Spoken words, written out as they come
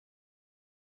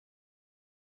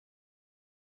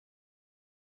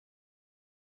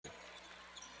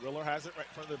Riller has it right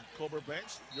in front of the Cobra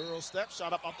bench. Euro step,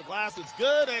 shot up off the glass. It's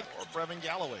good. And or Brevin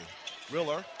Galloway.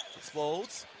 Riller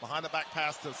explodes. Behind the back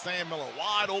pass to Sam Miller.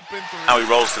 Wide open. Now he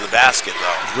rolls to the basket,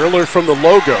 though. Riller from the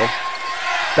logo.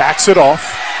 Backs it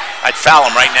off. I'd foul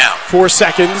him right now. 4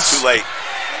 seconds. Too late.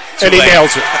 And he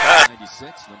nails it.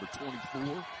 96, number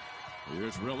 24.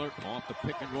 Here's Riller off the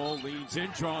pick and roll, leans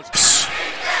in, draws.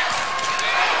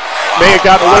 May have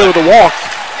gotten away with a walk.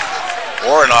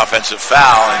 Or an offensive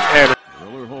foul. And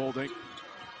Riller holding.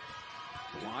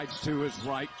 Glides to his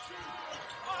right.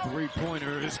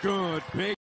 Three-pointer is good.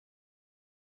 Big.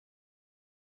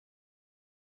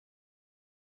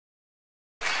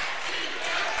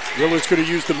 Riller's going to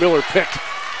use the Miller pick.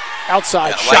 Outside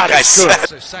Yeah, shot is good. It's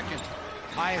the second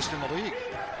highest in the league.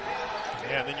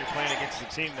 Yeah, and then you're playing against a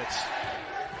team that's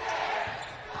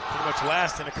pretty much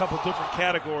last in a couple different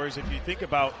categories. If you think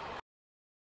about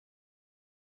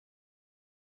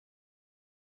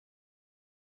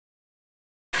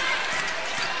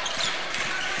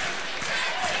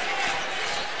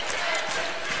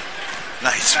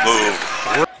Nice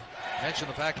move. Mention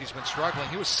the fact he's been struggling.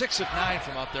 He was 6 of 9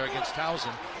 from out there against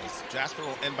Towson. Jasper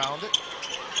will inbound it.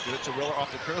 Give it to Riller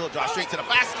off the curl. He'll drive straight to the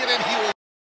basket, and he will.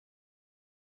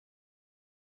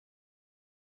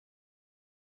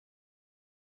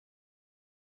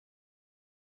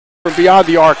 From beyond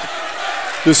the arc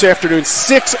this afternoon,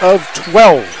 6 of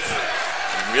 12.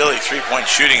 And really, three-point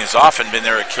shooting has often been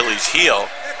their Achilles heel.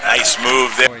 Nice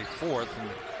move there. 4th and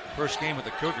first game with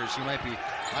the Cougars. He might be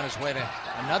on his way to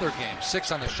another game.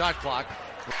 6 on the shot clock.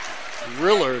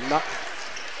 Riller not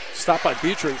stopped by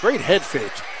Beecher. Great head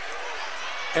fake.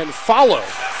 And follow.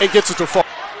 And gets it to fall.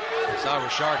 Saw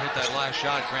Richard hit that last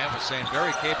shot. Grant was saying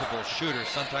very capable shooter.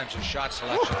 Sometimes his shot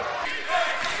selection.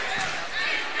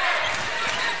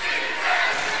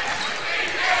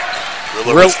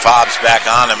 Riller with Fobbs back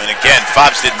on him. And again,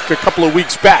 Fobbs didn't. A couple of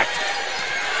weeks back.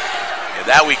 Yeah,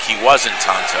 that week he wasn't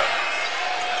Tonto.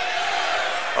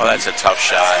 Oh, that's a tough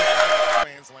shot.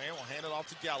 Man's lane will hand it off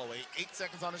to Galloway. 8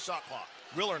 seconds on the shot clock.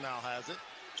 Riller now has it.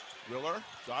 Riller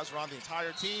drives around the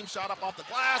entire team. Shot up off the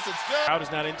glass. It's good. crowd is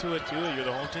not into it too. You're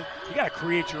the home team. You got to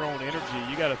create your own energy.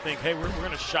 You got to think, hey, we're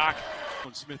going to shock.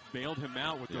 Smith bailed him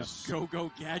out with those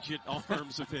go-go gadget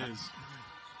arms of his.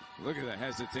 Look at the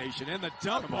hesitation and the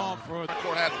dump ball for the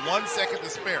Court had 1 second to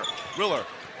spare. Riller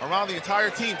around the entire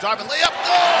team. Driving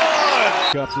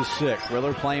layup. Good. Cups is 6.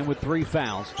 Riller playing with 3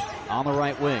 fouls on the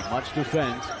right wing. Much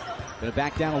defends. Gonna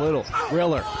back down a little.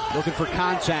 Riller looking for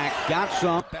contact. Got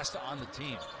some. Best on the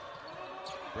team.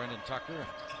 Brendan Tucker,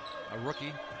 a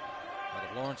rookie out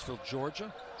of Lawrenceville,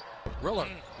 Georgia. Riller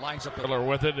lines up. Riller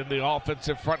with it in the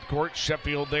offensive front court.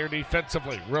 Sheffield there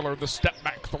defensively. Riller the step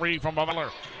back 3 from Riller.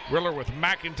 Riller with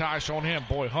McIntosh on him.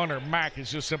 Boy, Hunter Mack is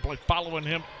just simply following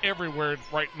him everywhere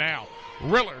right now.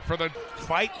 Riller for the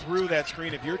Fight through that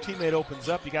screen. If your teammate opens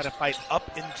up, you got to fight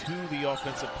up into the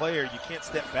offensive player. You can't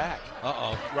step back.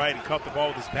 Right, he caught the ball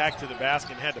with his back to the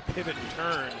basket and had to pivot and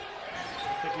turn.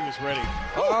 I think he was ready.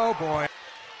 Oh boy.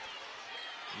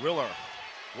 Riller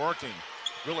working.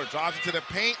 Riller drives into the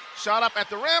paint. Shot up at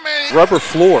the rim. And Rubber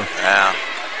floor. Yeah.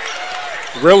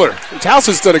 Riller.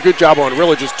 Towson's done a good job on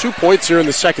Riller. Just 2 points here in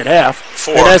the second half.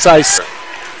 4. And as I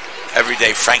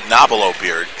Everyday Frank Nobilo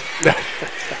beard.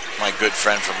 My good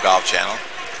friend from Golf Channel.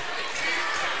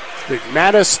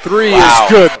 McManus 3 Wow.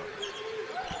 is good.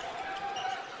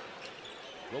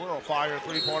 Riller will fire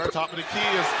 3-pointer. Top of the key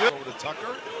is good. Over to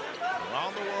Tucker.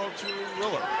 Around the world to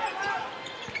Riller.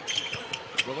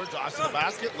 Riller drives to the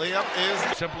basket. Layup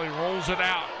is simply rolls it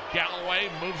out. Galloway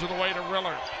moves it away to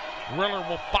Riller. Riller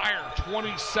will fire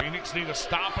 27. Phoenix need a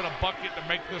stop and a bucket to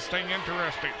make this thing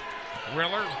interesting.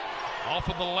 Riller off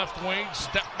of the left wing,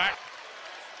 step back.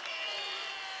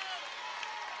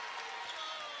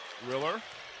 Riller.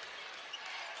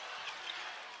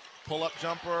 Pull-up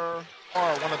jumper.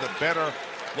 Are one of the better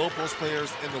low post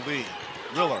players in the league.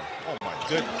 Riller. Oh my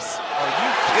goodness. Are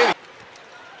you kidding?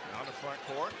 Down the front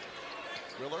court.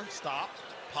 Riller, stop,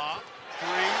 pop, 3.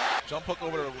 Jump hook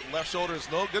over the left shoulder is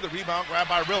no good. The rebound grabbed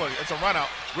by Riller. It's a run out.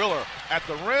 Riller at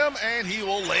the rim, and he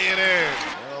will lay it in.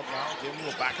 Well, now Gibney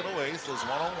will back it away. So it's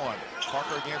 1-on-1.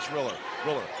 Parker against Riller.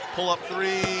 Riller, pull up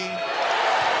 3.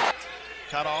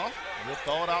 Cut off. And he'll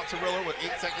throw it out to Riller with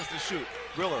 8 seconds to shoot.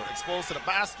 Riller exposed to the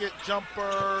basket.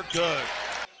 Jumper, good.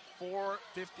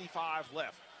 4:55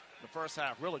 left. The first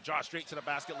half. Riller drives straight to the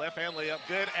basket. Left hand layup,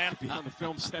 good. And be on the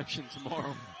film section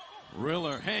tomorrow.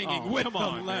 Riller hanging with the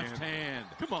left hand.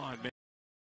 Come on, man.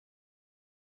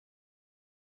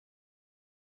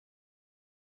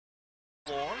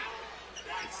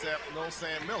 Except no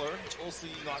Sam Miller. OC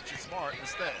not too smart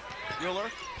instead. Riller,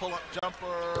 pull up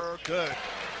jumper, good.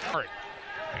 All right.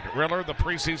 And Riller, the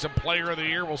preseason player of the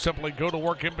year, will simply go to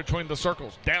work in between the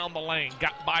circles. Down the lane,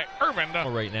 got by Irvin.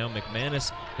 Right now,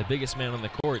 McManus, the biggest man on the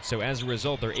court. So as a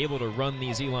result, they're able to run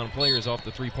these Elon players off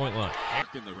the three-point line.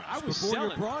 I was before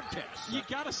your broadcast. You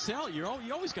got to sell. You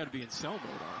always got to be in sell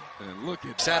mode. And look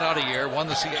at Sat out a year, won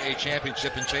the CAA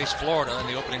championship, and faced Florida in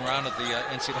the opening round of the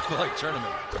NCAA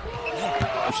tournament.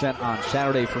 % on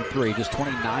Saturday from 3, just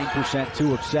 29%,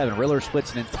 2 of 7. Riller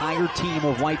splits an entire team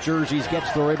of white jerseys,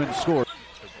 gets the rim and scores.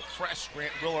 Fresh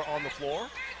Grant Riller on the floor.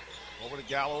 Over to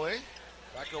Galloway.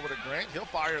 Back over to Grant. He'll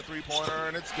fire a three-pointer,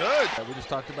 and it's good. We just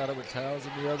talked about it with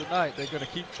Townsend the other night. They're going to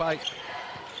keep fighting.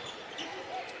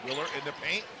 Riller in the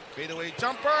paint. Fadeaway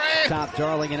jumper. Stop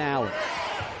Darling and Allen.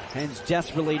 Hens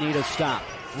desperately need a stop.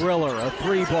 Riller, a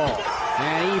 3-ball.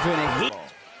 And even a heat.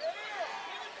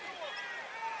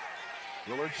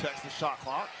 Riller checks the shot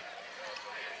clock.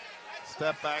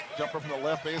 Step back, jumper from the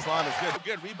left baseline is good.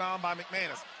 Good rebound by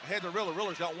McManus. Ahead to Riller.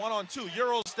 Riller's got 1-on-2.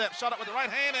 Euro step, shot up with the right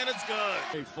hand, and it's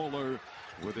good. Fuller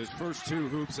with his first 2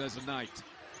 hoops as a night.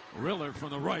 Riller from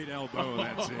the right elbow,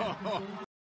 that's it.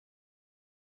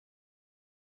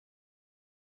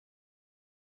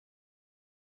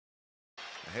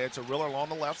 Ahead to Riller along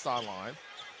the left sideline.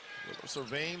 Riller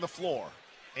surveying the floor.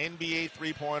 NBA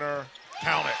three-pointer,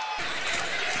 count it.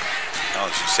 Oh,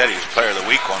 as you said, he was player of the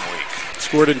week 1 week.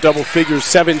 Scored in double figures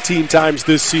 17 times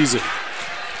this season.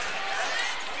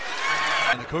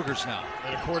 And the Cougars now.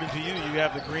 And according to you, you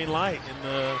have the green light in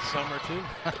the summer, too.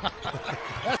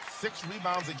 6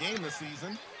 rebounds a game this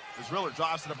season. As Riller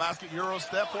drives to the basket, Euro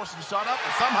step, forces the shot up,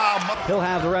 and somehow... He'll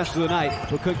have the rest of the night,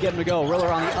 but could get him to go. Riller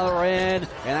on the other end,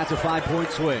 and that's a 5-point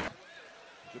swing.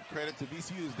 Good credit to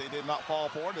VCU as they did not fall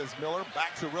for it. As Miller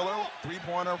back to Riller.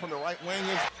 Three-pointer from the right wing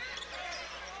is...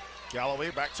 Galloway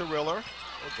back to Riller.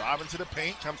 We'll drive into the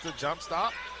paint. Comes to jump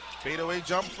stop. Fadeaway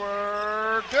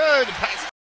jumper. Good. Pass.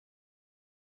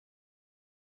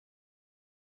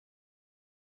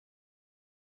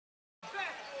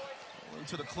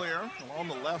 Into the clear along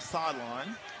the left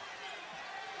sideline.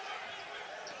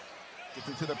 Gets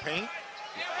into the paint.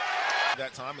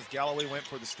 That time as Galloway went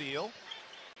for the steal.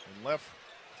 And left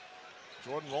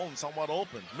Jordan Rowland somewhat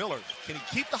open. Miller, can he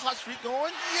keep the hot streak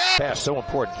going? Yeah! Pass so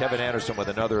important. Kevin Anderson with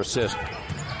another assist.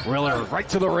 Riller right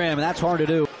to the rim, and that's hard to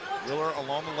do. Riller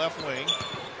along the left wing.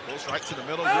 Goes right to the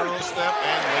middle, Euro step,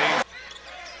 and lays.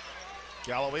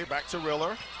 Galloway back to Riller.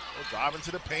 Will drive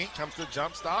into the paint, comes to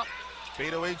jump stop.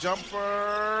 Fadeaway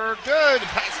jumper, good.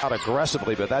 Pass. Out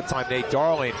aggressively, but that time Nate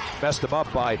Darling messed him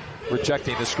up by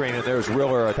rejecting the screen, and there's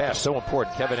Riller. A pass so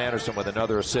important. Kevin Anderson with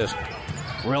another assist.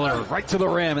 Riller right to the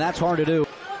rim, and that's hard to do.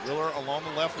 Riller along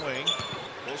the left wing.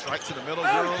 Goes right to the middle,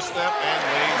 Euro step,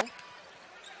 and lays.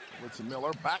 Over to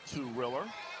Miller, back to Riller.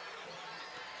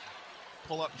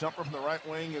 Pull-up jumper from the right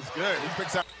wing is good. He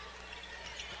picks up.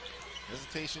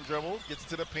 Hesitation dribble, gets it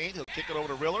to the paint. He'll kick it over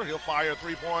to Riller. He'll fire a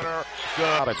three-pointer. Good.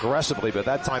 Out aggressively, but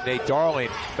that time Nate Darling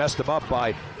messed him up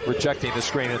by rejecting the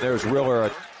screen, and there's Riller.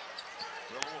 Riller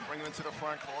will bring it into the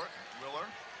front court. Riller,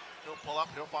 he'll pull up,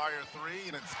 he'll fire a three,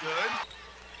 and it's good.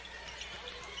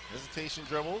 Hesitation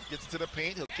dribble, gets it to the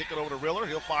paint. He'll kick it over to Riller.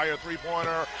 He'll fire a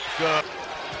three-pointer. Good.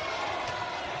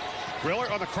 Riller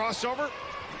on the crossover.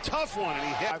 Tough one, and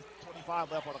he hit.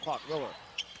 5:25 left on the clock. Riller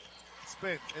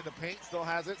spins in the paint, still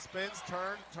has it. Spins,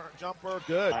 turn, jumper,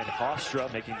 good. And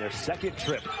Hofstra making their second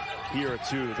trip here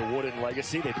to the Wooden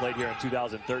Legacy. They played here in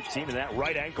 2013, and that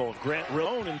right ankle of Grant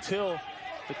Riller Until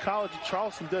the College of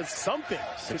Charleston does something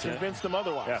to convince them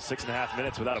otherwise. Yeah, 6.5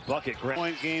 minutes without a bucket.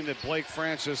 Point game that Blake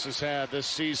Francis has had this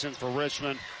season for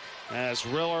Richmond as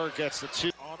Riller gets the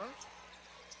 2. Honor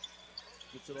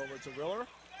gets it over to Riller.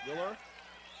 Riller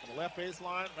on the left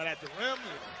baseline, right at the rim.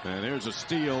 And there's a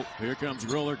steal. Here comes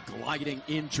Riller gliding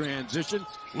in transition.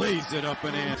 Lays it up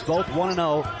and in. It's both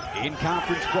 1-0 in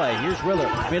conference play. Here's Riller,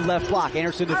 mid-left block.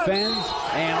 Anderson defends,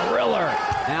 and Riller.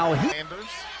 Now he... Sanders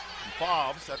and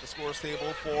Fobbs at the scores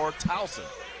table for Towson.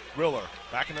 Riller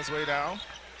backing his way down.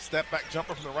 Step back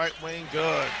jumper from the right wing,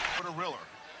 good. For the Riller.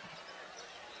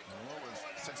 Riller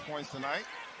was 6 points tonight.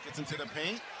 Gets into the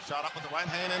paint, shot up with the right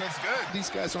hand, and it's good.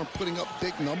 These guys aren't putting up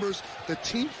big numbers. The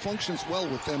team functions well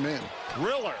with them in.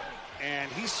 Riller,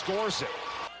 and he scores it.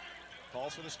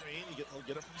 Calls for the screen, he'll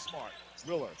get it from Smart.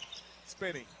 Riller,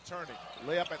 spinning, turning,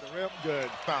 layup at the rim,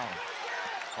 good, foul.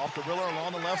 Off to Riller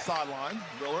along the left sideline.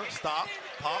 Riller, stop,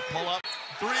 pop, pull up,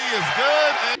 three is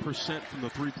good. Percent from the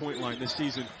three-point line this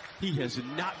season. He has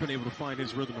not been able to find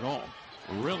his rhythm at all.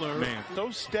 Riller, man.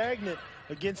 So stagnant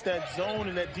against that zone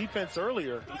and that defense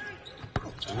earlier.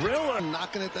 Riller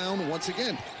knocking it down once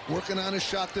again, working on his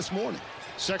shot this morning.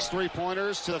 6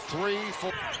 3-pointers to 3,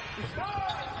 4.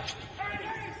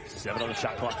 7 on the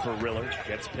shot clock for Riller.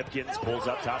 Gets Pipkins, pulls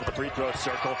up top of the free throw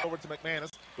circle. Over to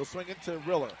McManus. He'll swing it to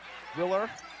Riller. Riller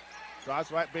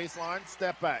drives right baseline,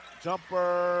 step back,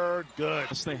 jumper, good.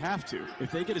 Yes, they have to.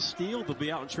 If they get a steal, they'll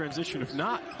be out in transition. If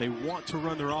not, they want to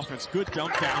run their offense. Good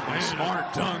dump down by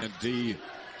Smart dunk. And D,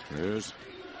 there's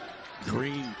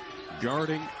Green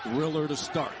guarding Riller to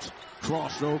start.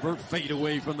 Crossover, fade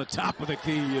away from the top of the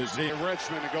key is it.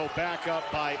 Richmond to go back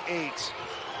up by 8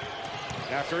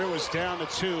 after it was down to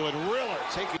 2, and Riller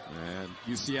taking. And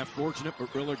UCF fortunate,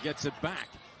 but Riller gets it back.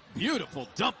 Beautiful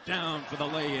dump down for the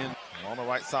lay-in. On the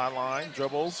right sideline,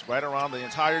 dribbles right around the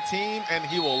entire team, and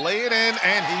he will lay it in,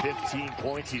 and he... 15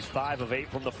 points, he's 5 of 8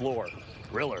 from the floor.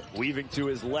 Riller weaving to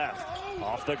his left,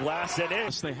 off the glass and in.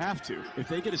 Yes, they have to. If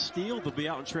they get a steal, they'll be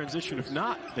out in transition. If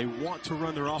not, they want to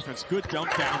run their offense. Good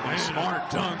dump down by Smart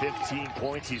dunk. 15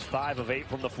 points, he's 5 of 8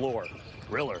 from the floor.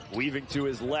 Riller weaving to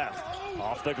his left,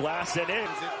 off the glass and in.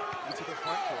 Into the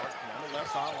front court, on the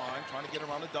left sideline, trying to get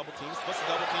around the double team, splits the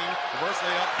double team, reverse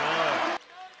layup,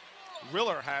 good.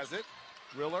 Riller has it.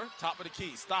 Riller, top of the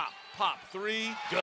key, stop, pop, 3, good.